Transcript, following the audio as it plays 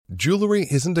Jewelry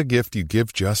isn't a gift you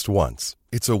give just once.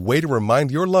 It's a way to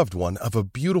remind your loved one of a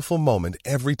beautiful moment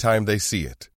every time they see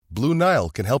it. Blue Nile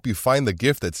can help you find the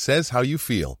gift that says how you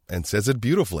feel and says it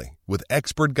beautifully, with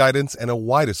expert guidance and a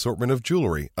wide assortment of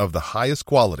jewelry of the highest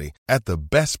quality at the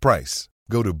best price.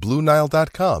 Go to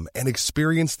BlueNile.com and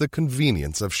experience the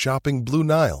convenience of shopping Blue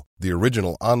Nile, the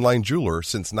original online jeweler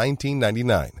since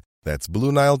 1999. That's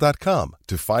BlueNile.com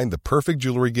to find the perfect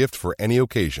jewelry gift for any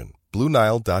occasion.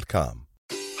 BlueNile.com.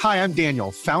 Hi, I'm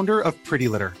Daniel, founder of Pretty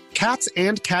Litter. Cats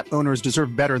and cat owners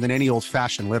deserve better than any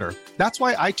old-fashioned litter. That's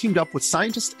why I teamed up with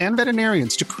scientists and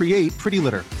veterinarians to create Pretty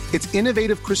Litter. Its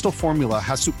innovative crystal formula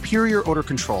has superior odor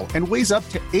control and weighs up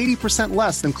to 80%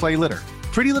 less than clay litter.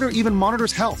 Pretty Litter even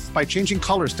monitors health by changing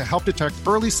colors to help detect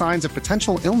early signs of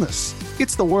potential illness.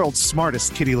 It's the world's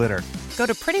smartest kitty litter. Go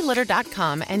to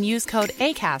prettylitter.com and use code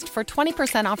ACAST for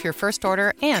 20% off your first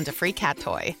order and a free cat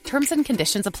toy. Terms and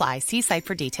conditions apply. See site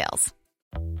for details.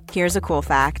 Here's a cool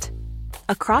fact.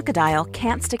 A crocodile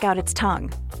can't stick out its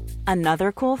tongue.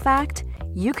 Another cool fact,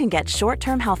 you can get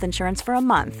short-term health insurance for a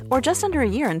month or just under a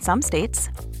year in some states.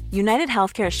 United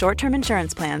Healthcare short-term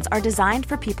insurance plans are designed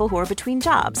for people who are between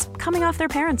jobs, coming off their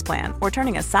parents' plan, or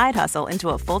turning a side hustle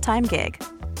into a full-time gig.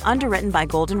 Underwritten by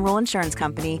Golden Rule Insurance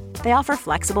Company, they offer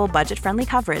flexible, budget-friendly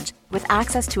coverage with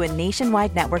access to a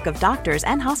nationwide network of doctors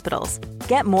and hospitals.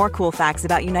 Get more cool facts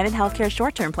about United Healthcare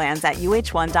short-term plans at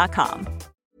uh1.com.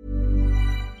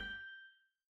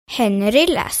 Henry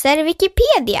läser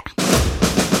Wikipedia.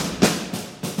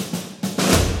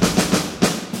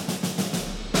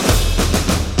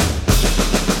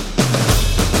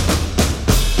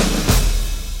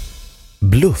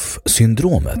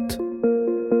 Bluff-syndromet.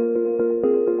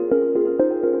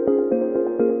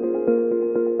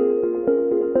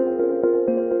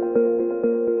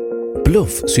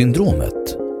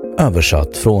 Bluff-syndromet,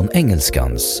 översatt från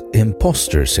engelskans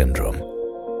imposter syndrome,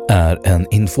 är en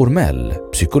informell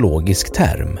psykologisk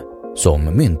term som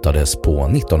myntades på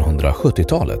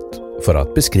 1970-talet för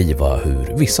att beskriva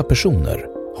hur vissa personer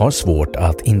har svårt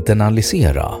att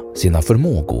internalisera sina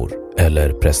förmågor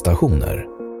eller prestationer.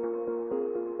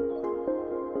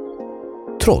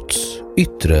 Trots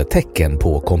yttre tecken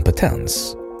på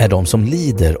kompetens är de som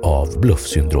lider av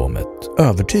bluffsyndromet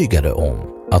övertygade om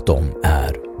att de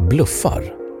är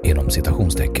bluffar inom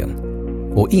citationstecken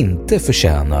och inte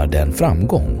förtjänar den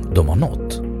framgång de har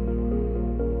nått.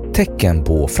 Tecken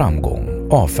på framgång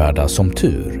avfärdas som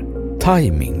tur,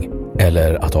 timing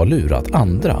eller att ha lurat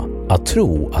andra att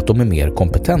tro att de är mer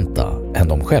kompetenta än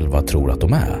de själva tror att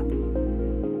de är.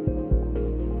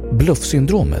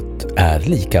 Bluffsyndromet är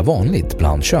lika vanligt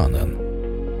bland könen.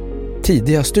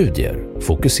 Tidiga studier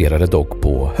fokuserade dock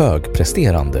på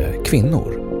högpresterande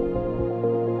kvinnor.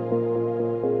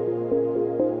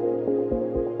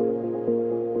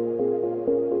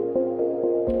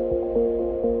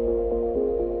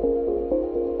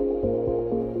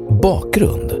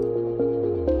 Bakgrund.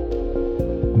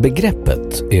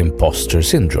 Begreppet imposter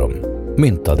syndrome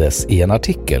myntades i en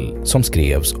artikel som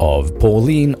skrevs av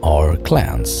Pauline R.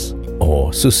 Clance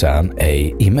och Suzanne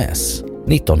A. Imes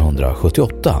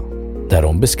 1978, där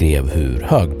de beskrev hur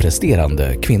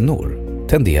högpresterande kvinnor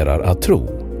tenderar att tro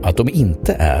att de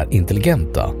inte är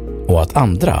intelligenta och att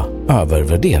andra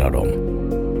övervärderar dem.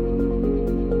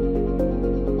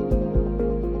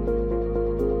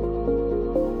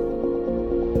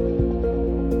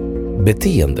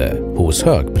 Beteende hos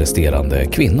högpresterande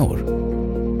kvinnor.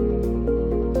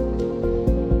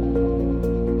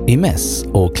 Imes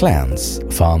och Clance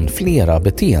fann flera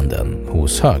beteenden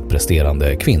hos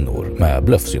högpresterande kvinnor med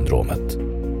bluffsyndromet.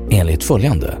 Enligt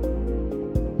följande.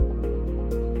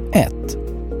 1.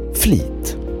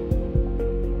 Flit.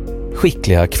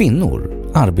 Skickliga kvinnor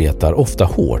arbetar ofta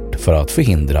hårt för att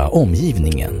förhindra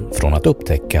omgivningen från att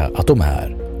upptäcka att de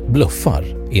är bluffar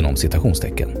inom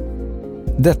citationstecken.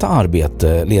 Detta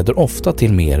arbete leder ofta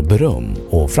till mer beröm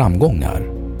och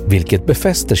framgångar, vilket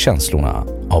befäster känslorna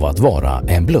av att vara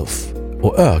en bluff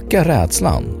och ökar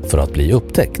rädslan för att bli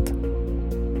upptäckt.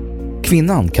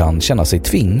 Kvinnan kan känna sig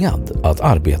tvingad att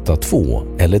arbeta 2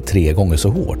 eller 3 gånger så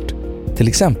hårt, till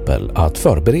exempel att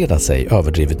förbereda sig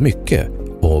överdrivet mycket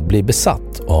och bli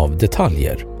besatt av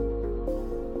detaljer.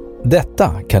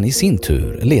 Detta kan i sin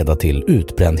tur leda till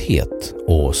utbrändhet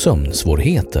och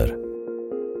sömnsvårigheter.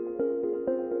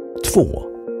 2.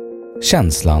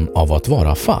 Känslan av att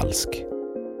vara falsk.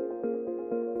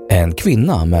 En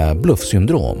kvinna med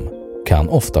bluffsyndrom kan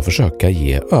ofta försöka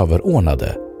ge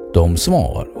överordnade de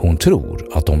svar hon tror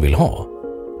att de vill ha,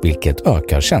 vilket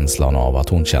ökar känslan av att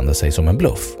hon känner sig som en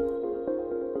bluff.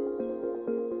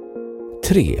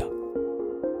 3.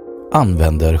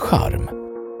 Använder charm.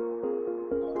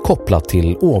 Kopplat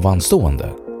till ovanstående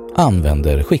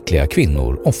använder skickliga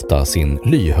kvinnor ofta sin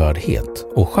lyhördhet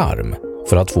och charm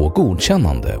för att få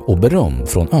godkännande och beröm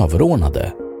från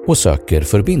överordnade och söker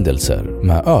förbindelser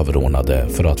med överordnade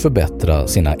för att förbättra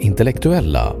sina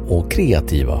intellektuella och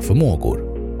kreativa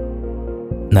förmågor.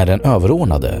 När den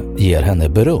överordnade ger henne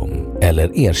beröm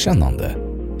eller erkännande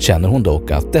känner hon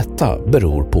dock att detta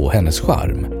beror på hennes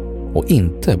charm och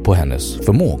inte på hennes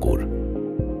förmågor.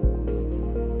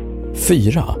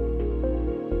 4.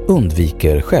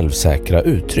 Undviker självsäkra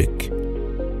uttryck.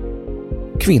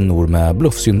 Kvinnor med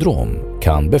bluffsyndrom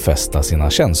kan befästa sina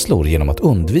känslor genom att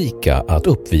undvika att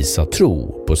uppvisa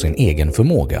tro på sin egen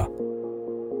förmåga.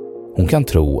 Hon kan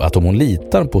tro att om hon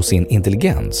litar på sin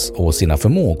intelligens och sina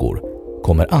förmågor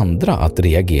kommer andra att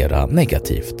reagera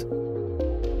negativt.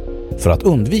 För att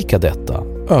undvika detta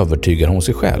övertygar hon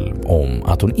sig själv om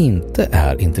att hon inte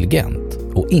är intelligent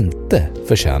och inte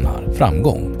förtjänar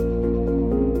framgång.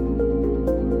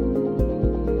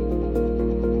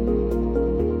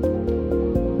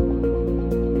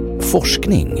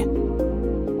 Forskning.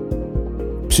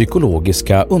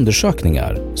 Psykologiska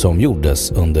undersökningar som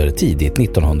gjordes under tidigt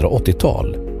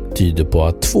 1980-tal tyder på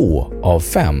att 2 av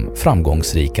 5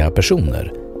 framgångsrika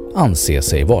personer anser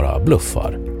sig vara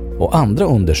bluffar, och andra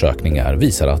undersökningar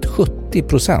visar att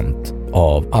 70%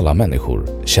 av alla människor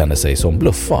känner sig som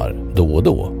bluffar då och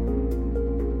då.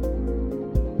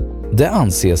 Det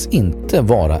anses inte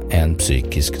vara en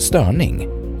psykisk störning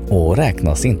och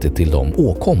räknas inte till de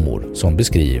åkommor som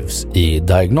beskrivs i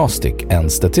Diagnostic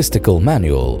and Statistical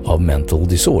Manual of Mental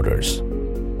Disorders.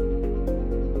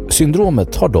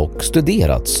 Syndromet har dock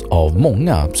studerats av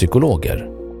många psykologer.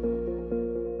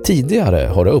 Tidigare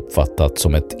har det uppfattats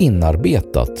som ett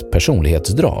inarbetat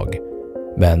personlighetsdrag,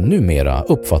 men numera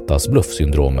uppfattas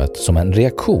bluffsyndromet som en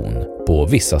reaktion på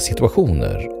vissa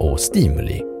situationer och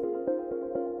stimuli.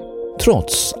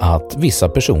 Trots att vissa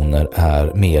personer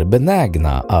är mer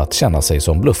benägna att känna sig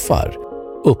som bluffar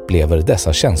upplever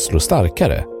dessa känslor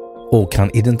starkare och kan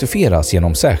identifieras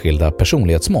genom särskilda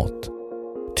personlighetsmått,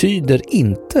 tyder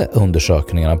inte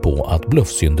undersökningarna på att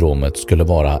bluffsyndromet skulle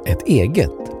vara ett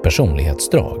eget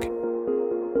personlighetsdrag.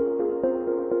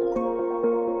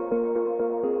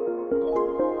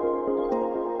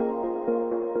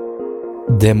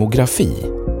 Demografi.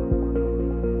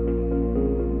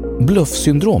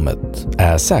 Bluffsyndromet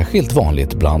är särskilt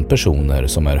vanligt bland personer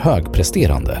som är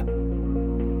högpresterande.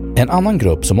 En annan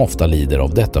grupp som ofta lider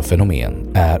av detta fenomen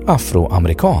är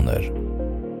afroamerikaner.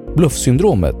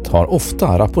 Bluffsyndromet har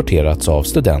ofta rapporterats av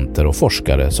studenter och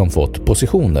forskare som fått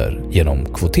positioner genom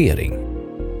kvotering.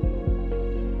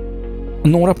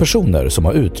 Några personer som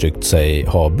har uttryckt sig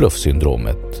ha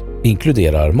bluffsyndromet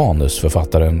inkluderar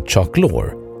manusförfattaren Chuck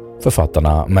Lorre,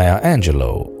 författarna Maya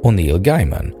Angelou och Neil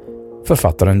Gaiman,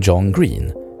 författaren John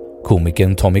Green,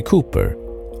 komikern Tommy Cooper,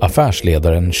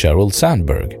 affärsledaren Sheryl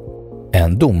Sandberg,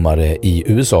 en domare i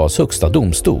USAs högsta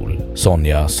domstol,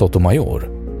 Sonia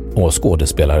Sotomayor, och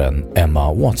skådespelaren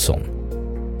Emma Watson.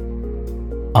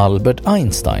 Albert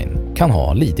Einstein kan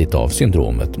ha lidit av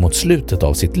syndromet mot slutet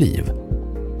av sitt liv.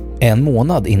 En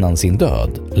månad innan sin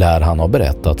död lär han ha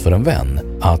berättat för en vän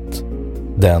att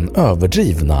den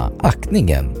överdrivna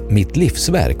aktningen mitt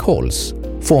livsverk hålls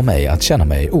får mig att känna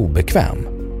mig obekväm.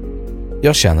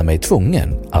 Jag känner mig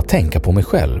tvungen att tänka på mig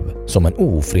själv som en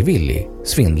ofrivillig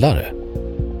svindlare.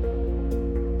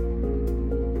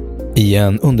 I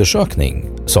en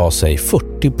undersökning sa sig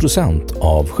 40%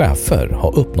 av chefer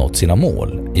ha uppnått sina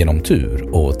mål genom tur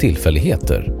och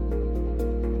tillfälligheter.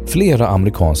 Flera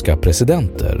amerikanska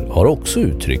presidenter har också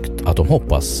uttryckt att de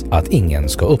hoppas att ingen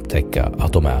ska upptäcka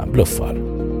att de är bluffar.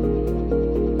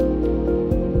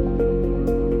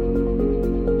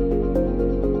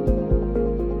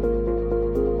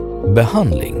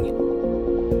 Behandling.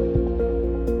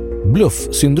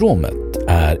 Bluffsyndromet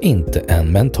är inte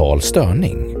en mental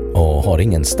störning och har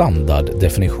ingen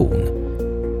standarddefinition.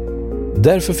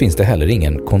 Därför finns det heller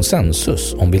ingen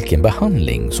konsensus om vilken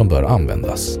behandling som bör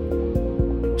användas.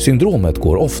 Syndromet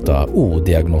går ofta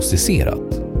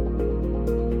odiagnostiserat.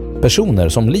 Personer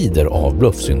som lider av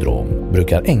bluffsyndrom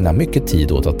brukar ägna mycket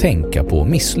tid åt att tänka på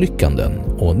misslyckanden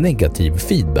och negativ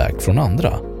feedback från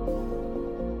andra.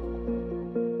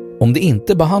 Om det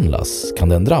inte behandlas kan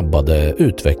den drabbade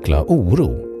utveckla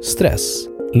oro, stress,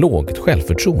 lågt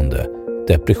självförtroende,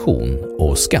 depression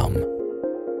och skam.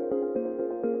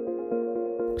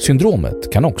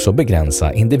 Syndromet kan också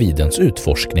begränsa individens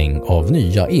utforskning av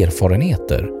nya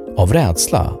erfarenheter av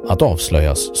rädsla att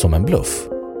avslöjas som en bluff.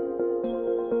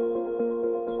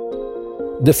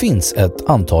 Det finns ett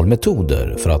antal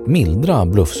metoder för att mildra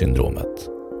bluffsyndromet.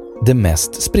 Det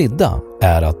mest spridda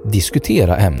är att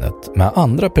diskutera ämnet med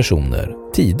andra personer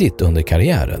tidigt under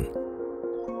karriären.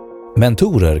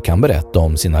 Mentorer kan berätta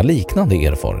om sina liknande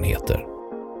erfarenheter.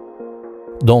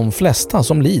 De flesta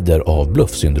som lider av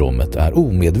bluffsyndromet är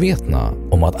omedvetna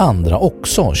om att andra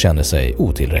också känner sig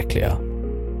otillräckliga.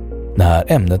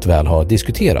 När ämnet väl har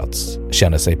diskuterats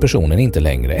känner sig personen inte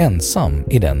längre ensam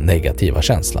i den negativa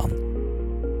känslan.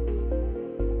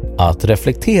 Att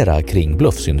reflektera kring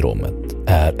bluffsyndromet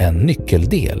är en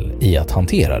nyckeldel i att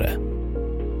hantera det.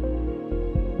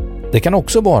 Det kan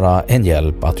också vara en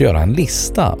hjälp att göra en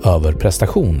lista över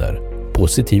prestationer,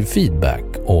 positiv feedback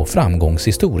och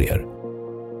framgångshistorier.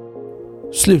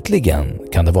 Slutligen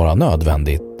kan det vara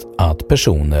nödvändigt att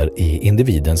personer i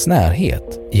individens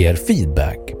närhet ger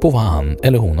feedback på vad han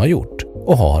eller hon har gjort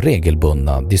och har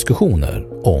regelbundna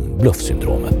diskussioner om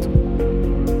bluffsyndromet.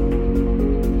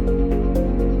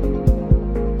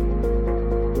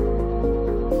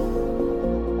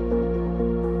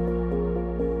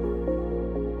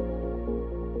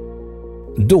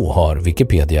 Då har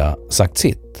Wikipedia sagt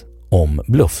sitt om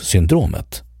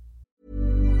bluffsyndromet.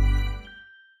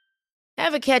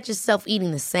 Ever catch yourself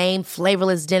eating the same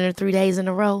flavorless dinner 3 days in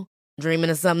a row?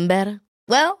 Dreaming of something better?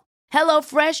 Well,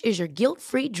 HelloFresh is your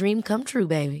guilt-free dream come true,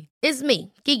 baby. It's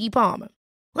me, Keke Palmer.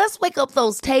 Let's wake up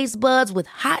those taste buds with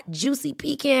hot, juicy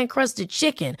pecan-crusted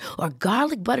chicken or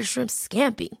garlic butter shrimp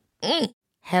scampi.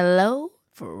 Hello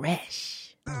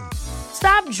Fresh.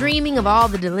 Stop dreaming of all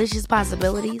the delicious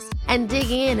possibilities and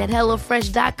dig in at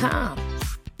HelloFresh.com.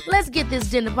 Let's get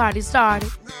this dinner party started.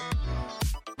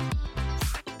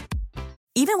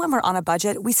 Even when we're on a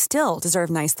budget, we still deserve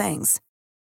nice things.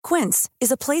 Quince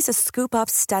is a place to scoop up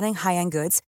stunning high-end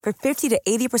goods for 50 to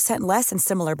 80% less than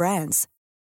similar brands.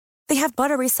 They have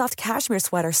buttery soft cashmere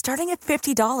sweaters starting at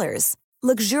 $50,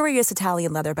 luxurious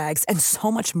Italian leather bags, and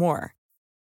so much more.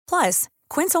 Plus,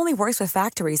 Quince only works with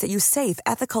factories that use safe,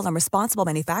 ethical, and responsible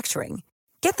manufacturing.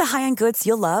 Get the high-end goods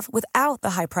you'll love without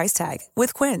the high price tag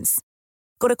with Quince.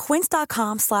 Go to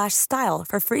quince.com/style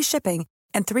for free shipping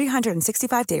and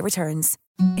 365-day returns.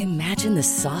 Imagine the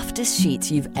softest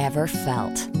sheets you've ever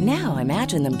felt. Now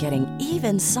imagine them getting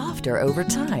even softer over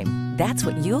time. That's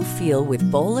what you'll feel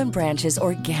with Boll & Branch's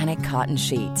organic cotton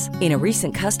sheets. In a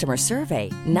recent customer survey,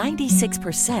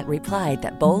 96% replied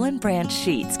that Boll & Branch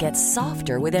sheets get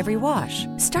softer with every wash.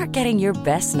 Start getting your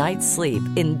best night's sleep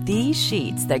in these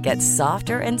sheets that get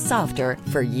softer and softer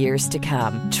for years to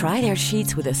come. Try their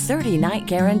sheets with a 30-night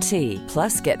guarantee.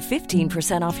 Plus, get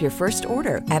 15% off your first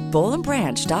order at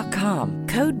bollandbranch.com.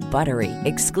 Code BUTTERY.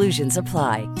 Exclusions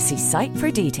apply. See site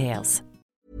for details.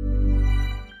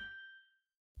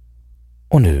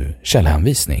 Och nu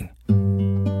källhänvisning.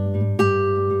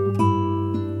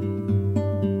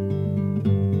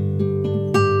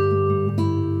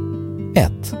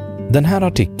 1. Den här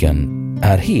artikeln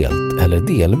är helt eller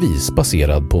delvis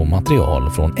baserad på material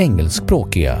från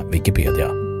engelskspråkiga Wikipedia.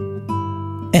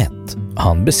 1.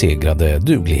 Han besegrade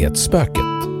duglighetsspöket.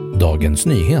 Dagens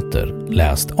Nyheter,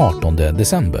 läst 18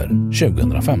 december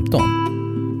 2015.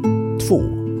 2.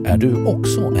 Är du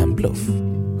också en bluff?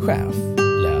 Chef,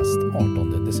 läst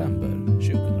 18 december